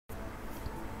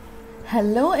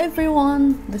Hello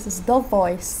everyone, this is the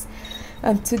voice,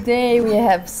 and today we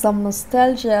have some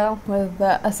nostalgia with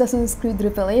Assassin's Creed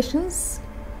Revelations.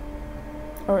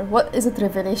 Or what is it,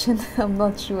 Revelation? I'm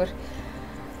not sure.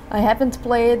 I haven't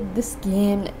played this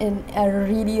game in a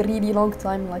really long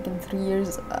time, like in 3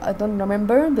 years. I don't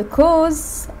remember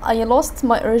because I lost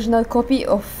my original copy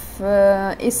of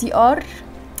ACR,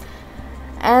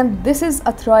 and this is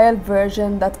a trial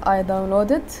version that I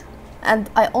downloaded,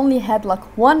 and I only had like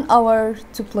 1 hour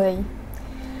to play.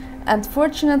 And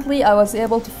fortunately I was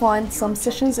able to find some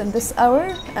sessions in this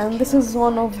hour, and this is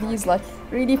one of these like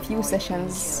really few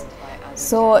sessions.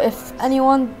 So if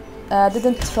anyone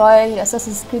didn't try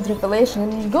Assassin's Creed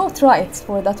Revelation, go try it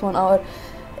for that 1 hour.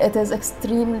 It is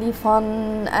extremely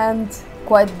fun and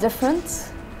quite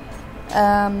different.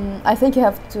 I think you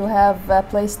have to have a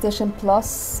PlayStation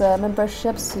Plus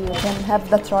membership so you can have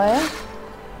the trial.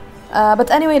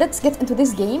 But anyway, let's get into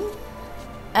this game.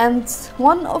 And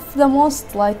one of the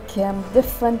most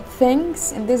different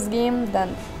things in this game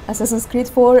than Assassin's Creed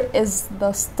 4 is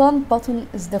the stun button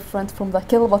is different from the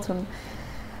kill button.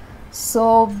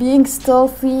 So being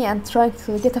stealthy and trying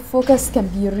to get a focus can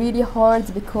be really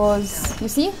hard because you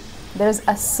see there's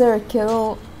a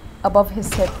circle above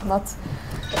his head, not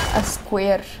a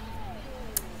square.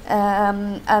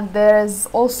 And there is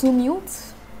also mute,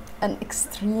 an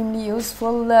extremely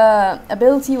useful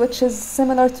ability which is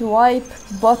similar to wipe,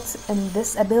 but in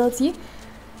this ability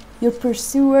your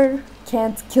pursuer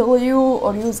can't kill you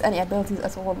or use any abilities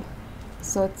at all,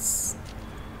 so it's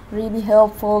really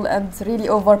helpful and really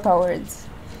overpowered.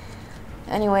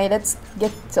 Anyway, let's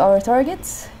get to our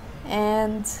target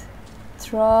and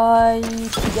try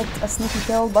to get a sneaky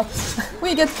kill, but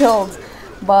we get killed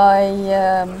by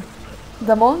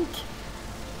the monk,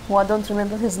 who I don't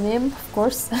remember his name, of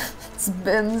course. It's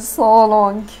been so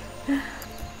long.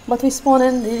 But we spawn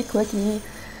in really quickly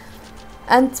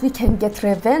and we can get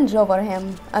revenge over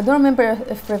him. I don't remember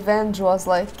if revenge was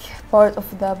like part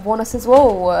of the bonuses.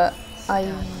 Whoa,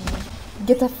 I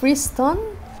get a free stun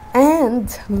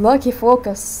and lucky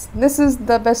focus. This is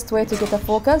the best way to get a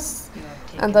focus,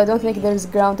 and I don't think there's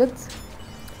grounded.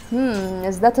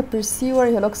 Is that a pursuer?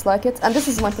 He looks like it. And this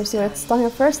is my pursuer. Let's stun him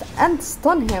first and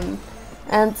stun him.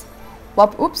 And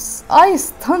oops, I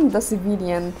stunned the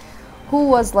civilian who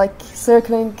was like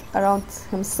circling around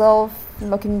himself,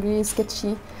 looking really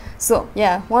sketchy. So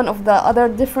yeah, one of the other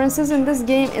differences in this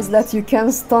game is that you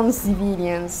can stun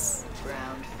civilians.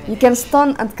 You can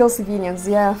stun and kill civilians,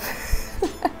 yeah.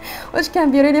 Which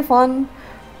can be really fun,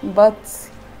 but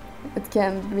it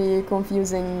can be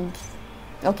confusing.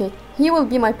 Okay, he will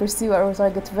be my pursuer or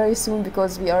target very soon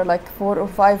because we are like 4 or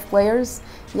 5 players.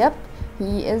 Yep,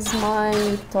 he is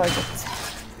my target.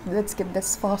 Let's get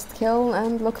this fast kill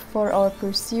and look for our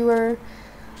pursuer.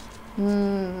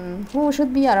 Who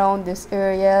should be around this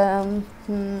area?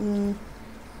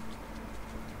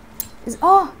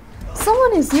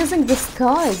 Someone is using the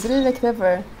sky. It's really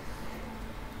clever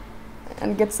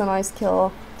and gets a nice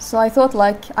kill. So I thought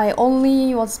like I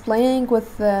only was playing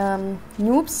with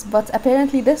noobs, but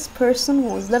apparently this person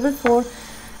who is level 4,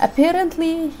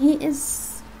 apparently he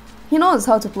knows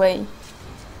how to play,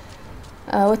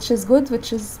 which is good,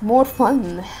 which is more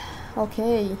fun.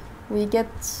 Okay, we get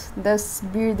this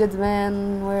bearded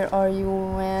man. Where are you,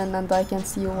 man? And I can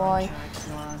see why.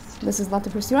 This is not a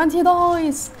pursuer and he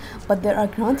dies, but there are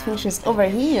ground finishes over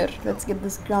here. Let's get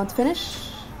this ground finish.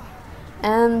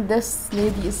 And this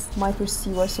lady is my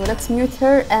pursuer, so let's mute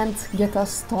her and get a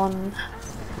stun.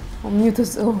 Mute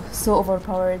is so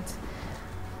overpowered.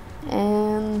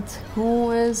 And who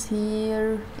is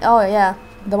here? Oh yeah,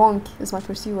 the monk is my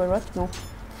pursuer, what? No.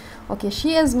 Okay,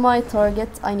 she is my target.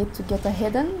 I need to get a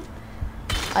hidden.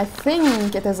 I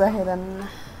think it is a hidden.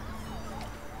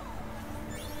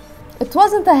 It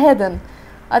wasn't a hidden.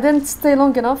 I didn't stay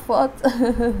long enough, what?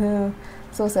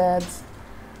 So sad.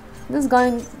 This guy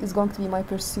is going to be my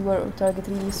pursuer or target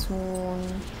really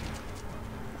soon.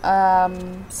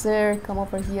 Sir, come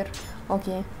over here.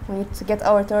 Okay, we need to get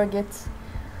our target.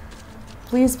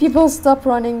 Please, people, stop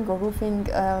running or roofing.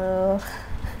 I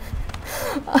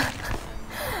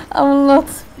will not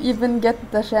even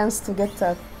get the chance to get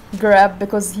a grab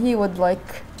because he would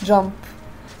like jump.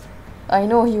 I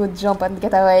know he would jump and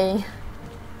get away.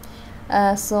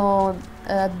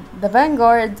 The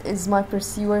Vanguard is my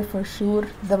pursuer for sure.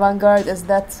 The Vanguard is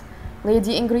that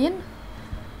lady in green.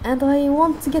 And I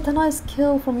want to get a nice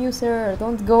kill from you, sir.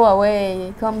 Don't go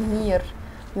away. Come here.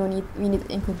 We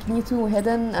need incognito,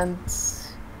 hidden, and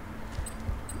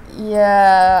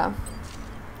yeah.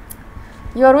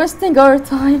 You are wasting our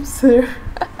time, sir.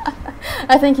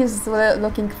 I think he's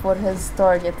looking for his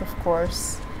target, of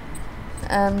course.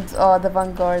 And the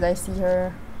Vanguard, I see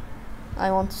her. I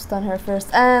want to stun her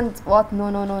first. And what? No,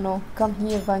 no, no, no. Come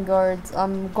here, Vanguard.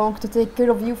 I'm going to take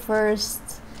care of you first.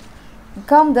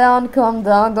 Calm down, calm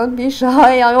down. Don't be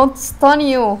shy. I want to stun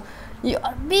you.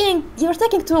 You're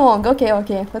taking too long. Okay,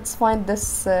 okay. Let's find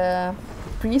this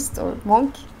priest or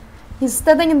monk. He's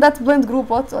standing in that blind group.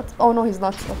 What? What? Oh no, he's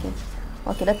not. Okay.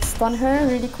 Okay, let's stun her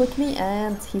really quickly.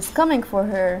 And he's coming for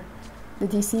her.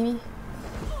 Did he see me?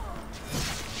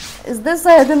 Is this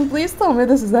a hidden? Please tell me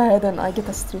this is a hidden. I get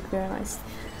a streak. Very nice.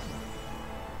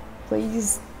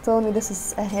 Please tell me this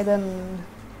is a hidden.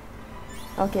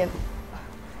 Okay.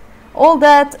 All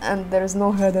that and there's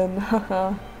no hidden.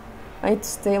 I need to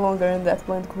stay longer in that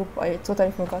blind group. I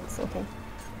totally forgot. Okay.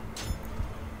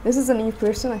 This is a new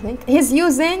person, I think. He's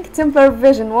using Templar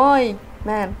Vision. Why?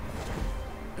 Man.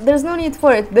 There's no need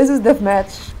for it. This is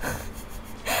deathmatch.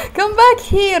 Come back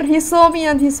here. He saw me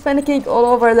and he's panicking all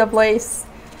over the place.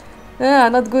 Yeah,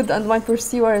 not good. And my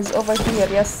pursuer is over here.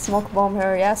 Yes, smoke bomb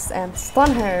her. Yes, and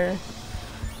stun her.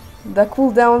 The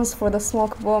cooldowns for the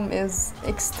smoke bomb is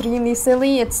extremely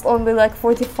silly. It's only like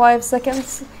 45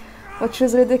 seconds, which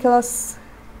is ridiculous,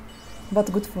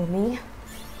 but good for me.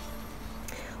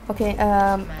 Okay,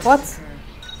 what?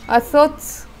 I thought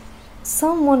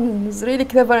someone is really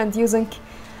clever and using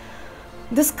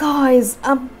disguise.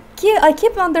 I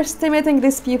keep underestimating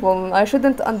these people. I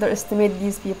shouldn't underestimate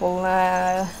these people.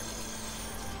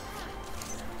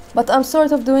 But I'm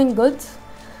sort of doing good.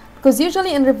 Because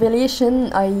usually in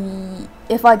Revelation,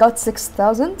 if I got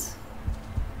 6,000,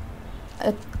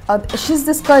 she's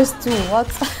disguised too. What?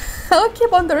 I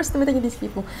keep underestimating these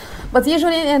people. But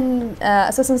usually in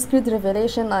Assassin's Creed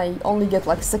Revelation, I only get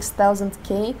like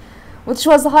 6,000k, which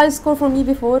was a high score for me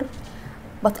before.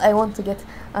 But I want to get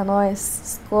a nice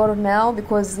score now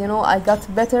because, you know, I got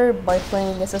better by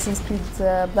playing Assassin's Creed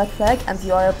Black Flag, and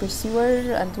you are a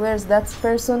pursuer. And where's that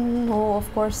person who,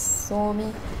 of course, saw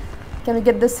me? Can we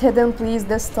get this hidden, please,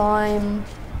 this time?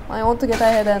 I want to get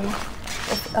a hidden.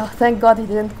 Oh, thank God he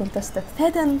didn't contest it.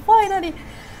 Hidden, finally!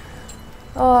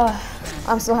 Oh,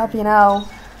 I'm so happy now.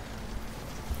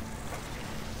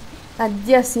 And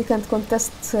yes, you can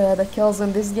contest the kills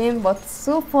in this game, but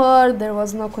so far there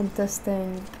was no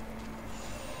contesting.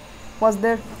 Was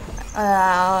there?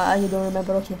 I don't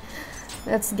remember. Okay,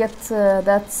 let's get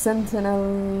that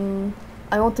sentinel.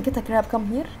 I want to get a grab. Come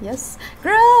here. Yes.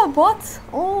 Grab! What?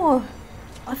 Oh,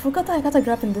 I forgot I got a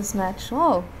grab in this match.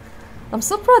 Oh, I'm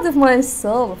so proud of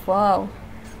myself. Wow.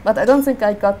 But I don't think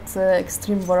I got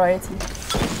extreme variety.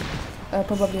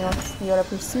 Probably not. You're a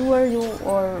pursuer,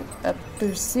 or a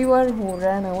pursuer who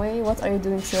ran away. What are you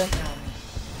doing, sir?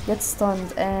 Get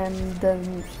stunned, and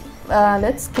then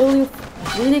let's kill you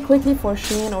really quickly for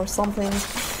Shane or something.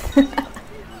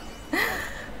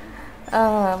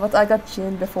 But I got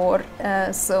Shane before,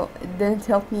 so it didn't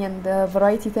help me in the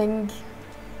variety thing.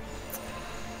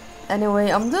 Anyway,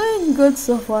 I'm doing good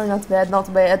so far. Not bad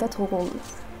at all.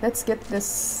 Let's get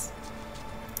this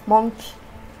monk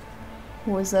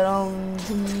who is around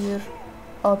here.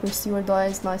 Oh, pursuer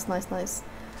dies. Nice, nice, nice.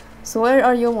 So where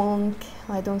are you, monk?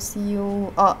 I don't see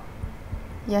you. Ah,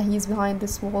 yeah, he's behind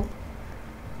this wall.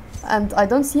 And I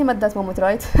don't see him at that moment,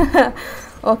 right?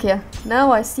 Okay,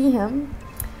 now I see him.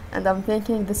 And I'm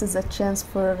thinking this is a chance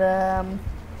for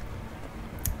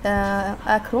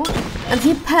Acro. And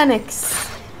he panics.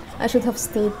 I should have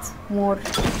stayed more.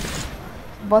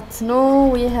 But no,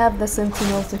 we have the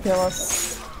sentinel to kill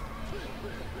us.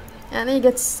 And he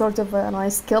gets sort of a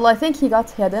nice kill. I think he got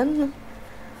hidden.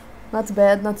 Not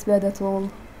bad at all.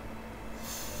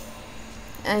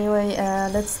 Anyway,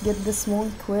 let's get this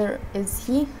monk. Where is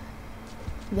he?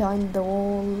 Behind the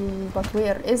wall. But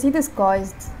where? Is he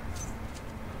disguised?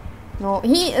 No,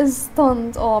 he is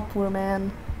stunned. Oh, poor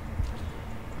man.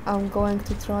 I'm going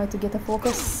to try to get a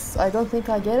focus. I don't think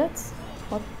I get it.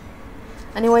 What?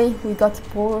 Anyway, we got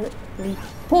poorly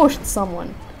pushed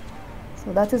someone.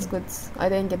 So that is good. I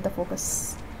didn't get the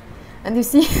focus. And you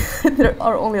see, there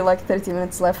are only like 30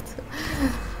 minutes left.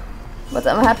 But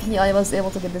I'm happy I was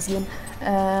able to get this game.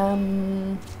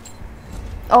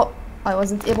 Oh, I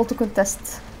wasn't able to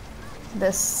contest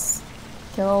this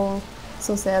kill.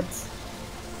 So sad.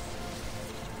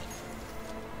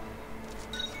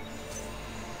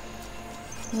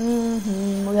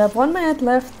 We have 1 minute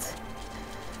left.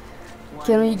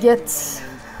 Can we get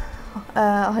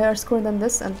a higher score than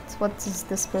this? And what is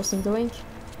this person doing?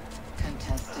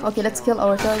 Okay, let's kill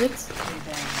our target.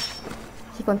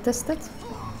 He contested,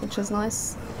 which is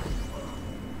nice.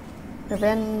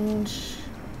 Revenge.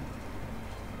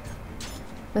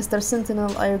 Mr.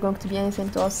 Sentinel, are you going to be anything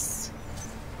to us?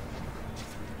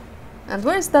 And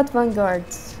where is that Vanguard?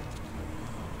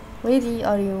 Lady,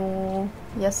 are you?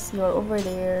 Yes, you're over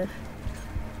there.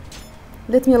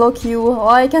 Let me lock you.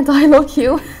 Why can't I lock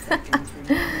you?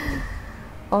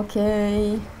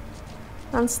 Okay.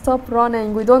 And stop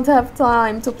running. We don't have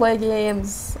time to play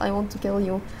games. I want to kill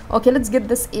you. Okay, let's get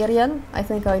this aerial. I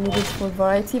think I need it for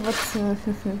variety, but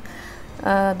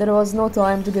there was no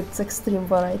time to get extreme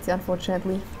variety,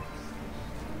 unfortunately.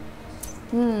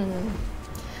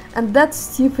 And that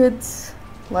stupid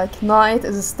like knight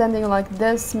is standing like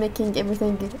this, making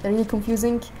everything really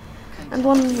confusing. And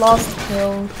one last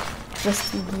kill,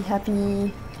 just to be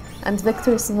happy. And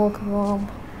victory smoke bomb.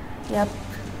 Yep,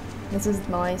 this is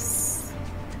nice.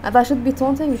 And I should be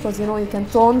taunting because you know you can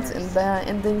taunt in the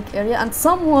ending area. And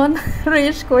someone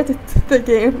rage quitted the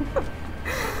game.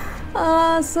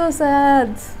 Ah, so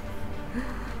sad.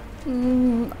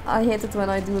 I hate it when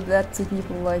I do that to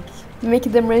people, like make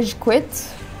them rage quit.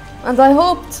 And I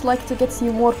hoped like to get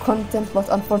you more content, but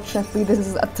unfortunately this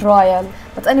is a trial.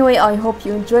 But anyway, I hope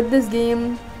you enjoyed this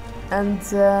game, and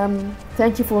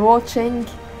thank you for watching,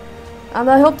 and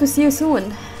I hope to see you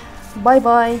soon. Bye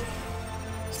bye.